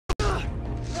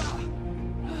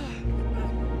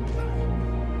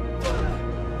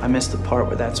I missed the part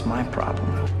where that's my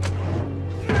problem.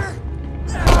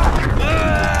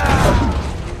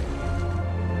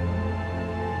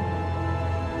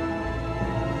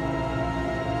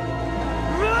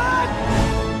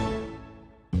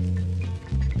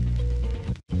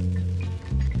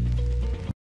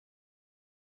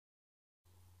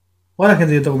 Hola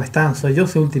gente de YouTube, ¿cómo están? Soy yo,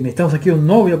 soy Ultimate. Estamos aquí en un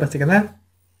nuevo video para este canal.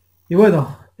 Y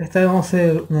bueno, esta vez vamos a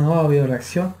hacer una nueva video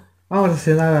reacción. Vamos a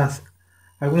reaccionar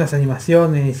algunas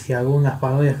animaciones y algunas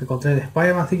parodias que encontré de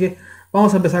Spiderman. Así que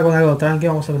vamos a empezar con algo tranqui.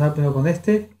 Vamos a empezar primero con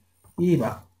este. Y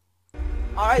va.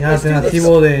 Es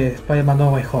alternativo de Spiderman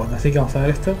No Way Home. Así que vamos a ver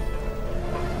esto. Ok.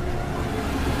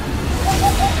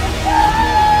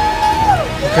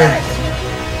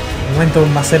 El momento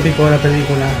más épico de la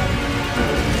película.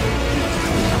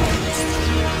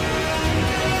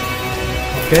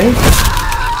 Ok.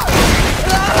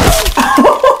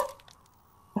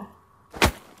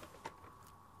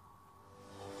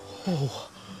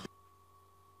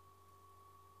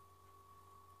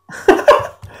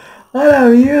 ¡A la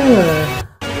mierda!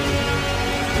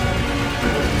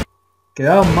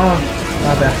 Quedaban más.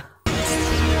 Mata.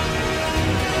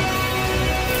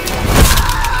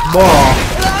 ¡Boh!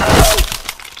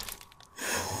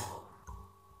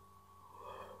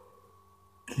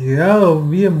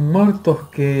 Quedaron bien muertos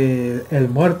que el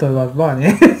muerto de Bad Bunny,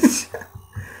 ¿eh?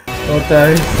 Otra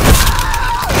vez.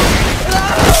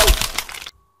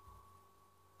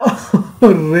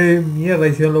 Re mierda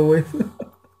hicieron los huesos.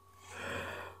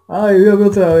 Ay, véame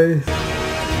otra vez.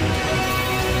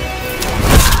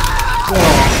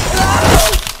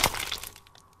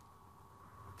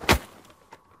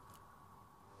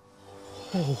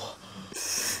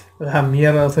 La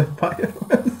mierda los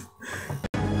Spiderman.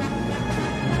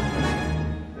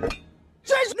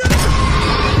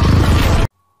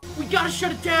 We gotta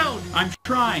shut it down! I'm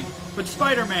trying, but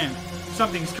Spider-Man,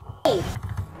 something's cold!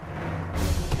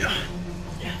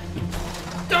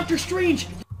 Doctor Strange!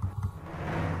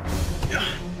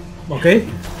 Ok.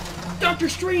 Doctor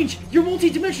Strange, your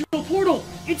multi-dimensional portal!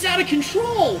 It's out of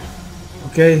control!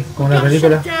 Ok, como la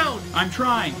película. I'm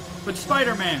trying, but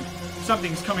Spider-Man,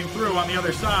 something's coming through on the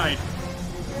other side.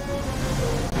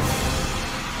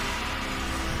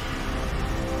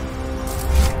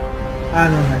 Ah,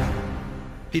 no.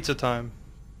 Pizza time.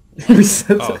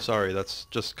 Oh, sorry, that's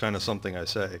just kind of something I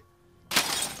say.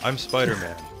 I'm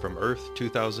Spider-Man from Earth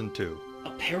 2002. A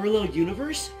parallel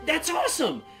universe? That's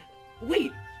awesome!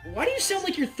 Wait, why do you sound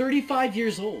like you're 35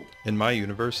 years old? In my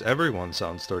universe, everyone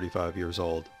sounds 35 years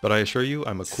old, but I assure you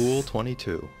I'm a cool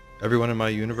 22. Everyone in my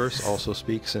universe also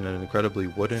speaks in an incredibly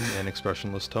wooden and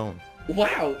expressionless tone.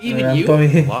 Wow, even you?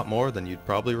 A lot more than you'd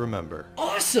probably remember.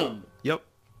 Awesome! Yep.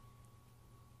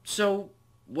 So,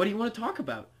 what do you want to talk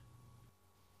about?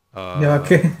 Yeah,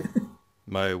 okay.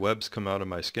 My webs come out of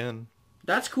my skin,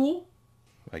 That's cool.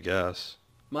 I guess.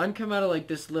 Mine come out of like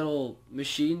this little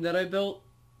machine that I built.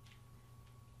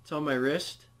 It's on my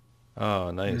wrist. Oh,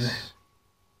 nice.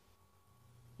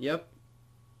 Yep.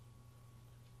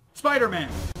 Spider-Man!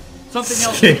 Something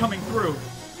else is coming through.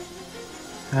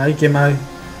 Ay, qué mal.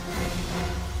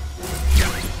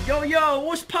 Yo,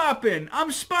 what's poppin'?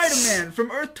 I'm Spider-Man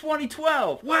from Earth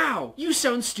 2012. Wow, you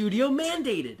sound studio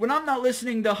mandated. When I'm not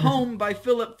listening to Home by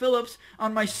Philip Phillips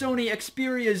on my Sony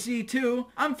Xperia Z2,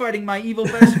 I'm fighting my evil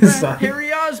best friend,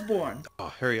 Harry Osborn.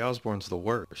 Oh, Harry Osborn's the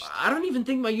worst. I don't even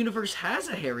think my universe has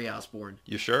a Harry Osborn.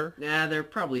 You sure? Nah, they're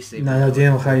probably safe. No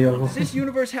tenemos Harry Osborn. Does this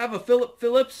universe have a Philip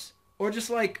Phillips? Or just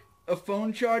like a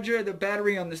phone charger? The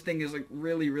battery on this thing is like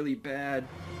really, really bad.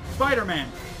 Spider-Man,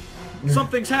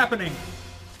 something's happening.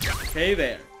 Hey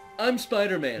there, I'm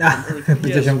Spider-Man from Earth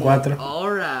PlayStation 4.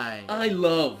 Alright. I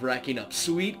love racking up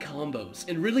sweet combos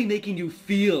and really making you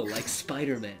feel like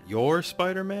Spider-Man. You're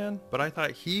Spider-Man? But I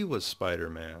thought he was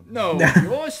Spider-Man. No,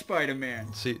 you're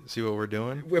Spider-Man. See what we're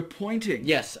doing? We're pointing.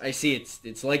 Yes, I see.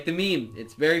 It's like the meme.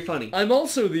 It's very funny. I'm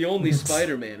also the only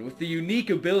Spider-Man with the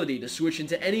unique ability to switch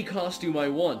into any costume I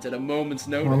want at a moment's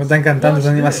notice. Me están encantando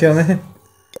esas animaciones.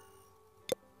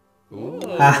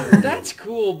 That's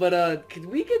cool, but could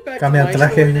we get back Cambia to my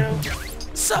traje. story now?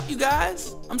 Sup, you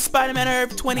guys? I'm Spider-Man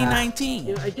Earth 2019.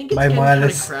 You know, I think it's Bye, getting kind of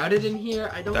Morales. crowded in here.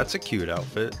 I don't... That's a cute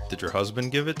outfit. Did your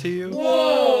husband give it to you?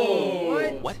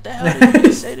 Whoa! What the hell did you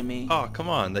just say to me? Oh, come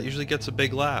on. That usually gets a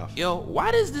big laugh. Yo,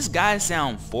 why does this guy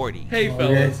sound 40? Hey Oh,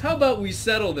 fellas, yes. how about we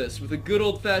settle this with a good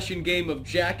old-fashioned game of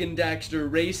Jack and Daxter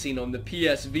Racing on the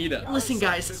PS Vita? Listen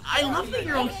guys, I love that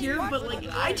you're all here, but like,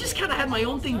 I just kind of had my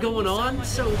own thing going on,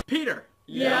 so... Peter.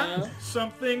 Yeah?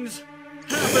 Something's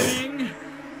happening.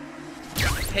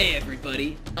 Hey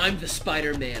everybody, I'm the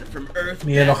Spider-Man from Earth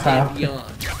Miguel and Ojara.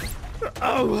 Beyond.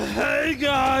 Oh, hey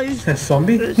guys! ¿Es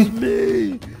zombie? It's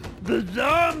me, the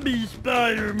zombie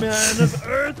Spider-Man of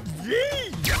Earth Z!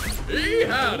 Hey,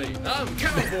 howdy, I'm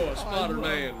Cowboy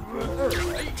Spider-Man from Earth.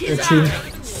 Qué chido.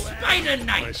 Spider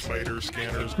Night! My spider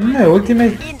scanners.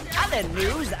 Ultimate. In other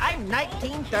news, I'm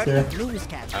 1930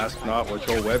 newscaster. Ask not what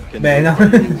your web can Beh, no.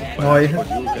 do. No, Ask what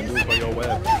you can do for your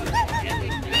web.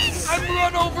 I'm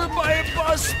run over by a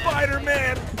bus,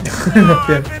 Spider-Man! No I've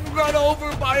quiero. been run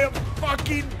over by a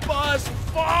fucking bus!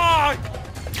 Fuck!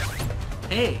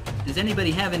 Hey, does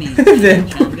anybody have any Then-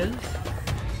 changas?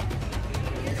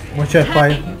 Mucho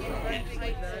Spider.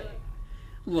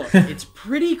 Look, it's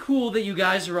pretty cool that you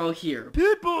guys are all here.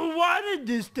 People wanted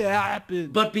this to happen!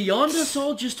 But beyond us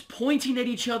all just pointing at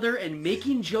each other and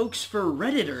making jokes for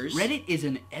Redditors, Reddit is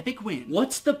an epic win.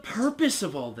 what's the purpose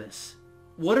of all this?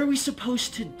 What are we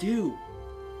supposed to do?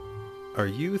 Are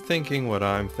you thinking what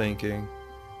I'm thinking?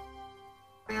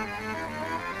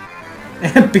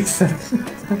 Pixar.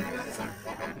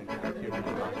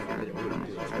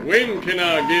 When can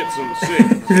I get some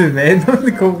six? El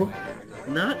Venom, como.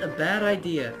 Not a bad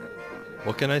idea.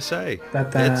 What can I say?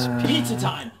 Ta-ta. It's Pizza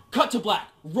time. Cut to black.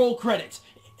 Roll credits.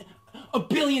 $1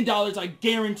 billion, I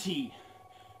guarantee.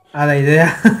 A la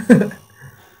idea.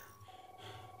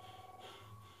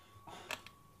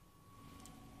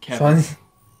 Kevin. Sony.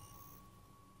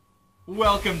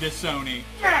 Welcome to Sony.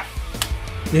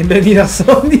 Bienvenido a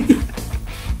Sony.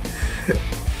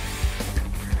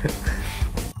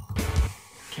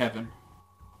 Kevin.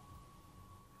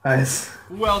 A ver,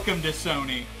 Welcome to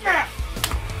Sony.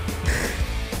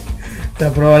 te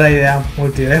aprobó la idea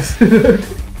multiverso. No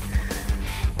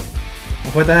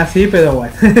fue tan así, pero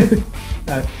bueno.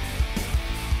 A ver.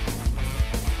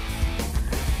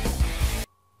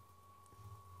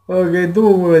 Ok,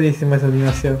 estuvo muy buenísima esa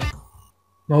animación.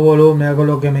 No volumen, hago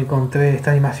lo que me encontré.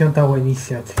 Esta animación está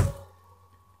buenísima, che.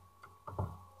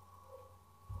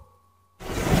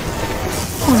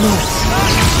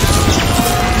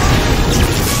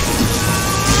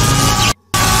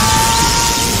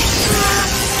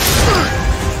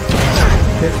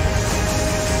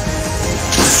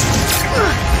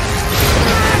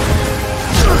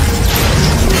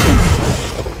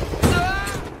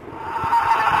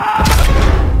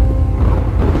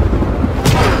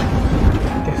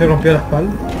 ¿Que se rompió la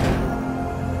espalda?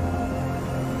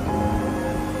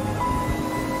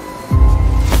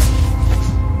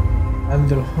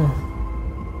 Andro.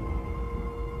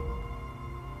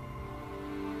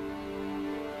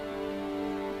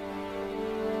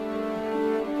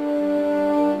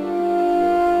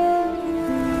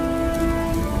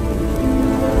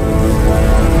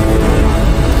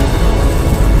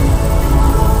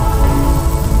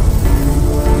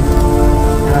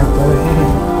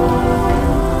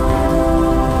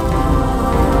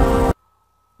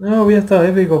 No hubiera estado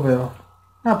épico, pero...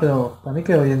 Ah, pero para mí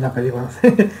quedó bien la película.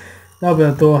 No, pero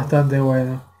estuvo bastante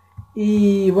bueno.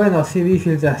 Y bueno, sí vi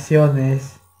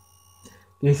filtraciones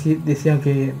que decían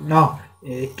que... No,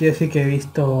 quiero decir que he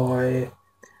visto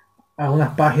algunas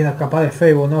páginas capaz de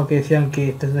Facebook, ¿no? Que decían que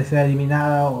esto es una escena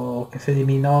eliminada o que se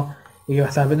eliminó y que iba a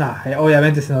estar... No,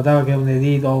 obviamente se notaba que era un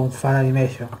edit o un fan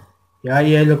animation. Y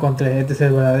ahí lo encontré, este es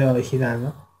el verdadero original,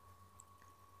 ¿no?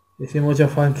 Y si muchos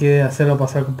fans quieren hacerlo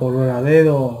pasar por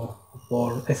verdadero o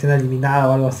por escena eliminada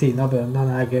o algo así, ¿no? Pero no,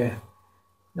 nada que ver.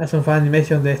 No es un fan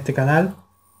animation de este canal.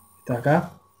 Está acá.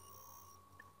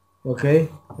 Ok.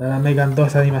 La verdad me encantó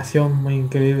esa animación, muy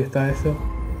increíble está eso.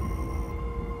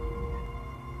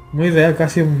 Muy real,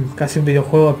 casi un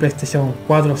videojuego de PlayStation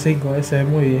 4 o 5, se ve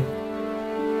muy bien.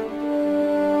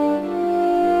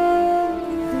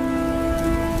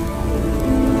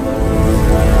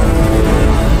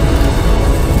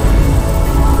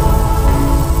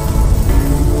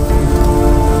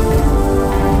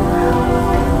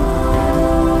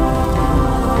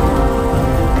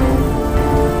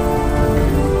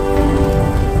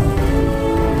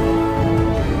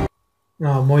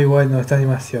 No, muy bueno esta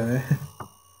animación,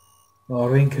 No,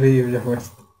 re increíble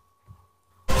pues.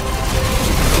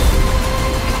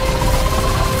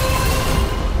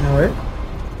 A ver.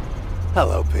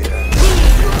 Hello, Peter.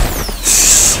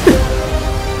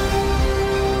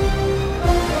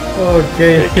 Ok,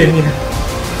 genial.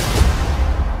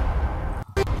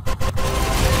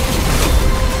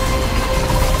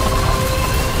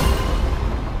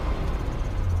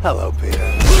 Hello, Peter.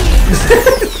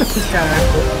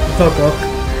 Carajo, tocó.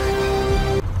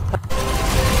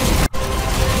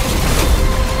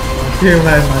 Qué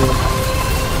mal.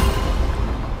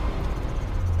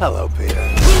 Hello, Peter.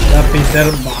 La Peter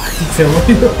se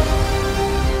murió.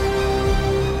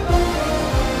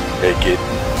 Hey, kid.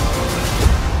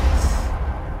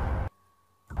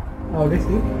 Ahora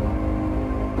sí.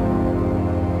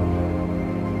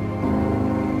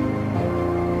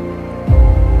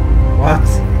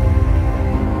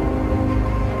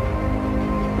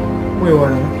 Muy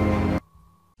bueno, ¿no?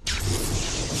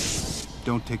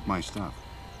 Don't take my stuff.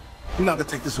 You're not gonna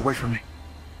take this away from me.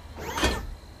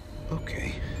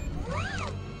 Okay.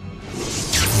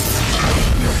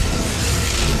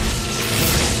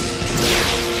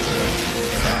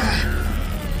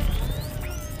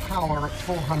 Power at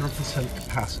 400%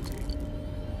 capacity.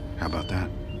 How about that?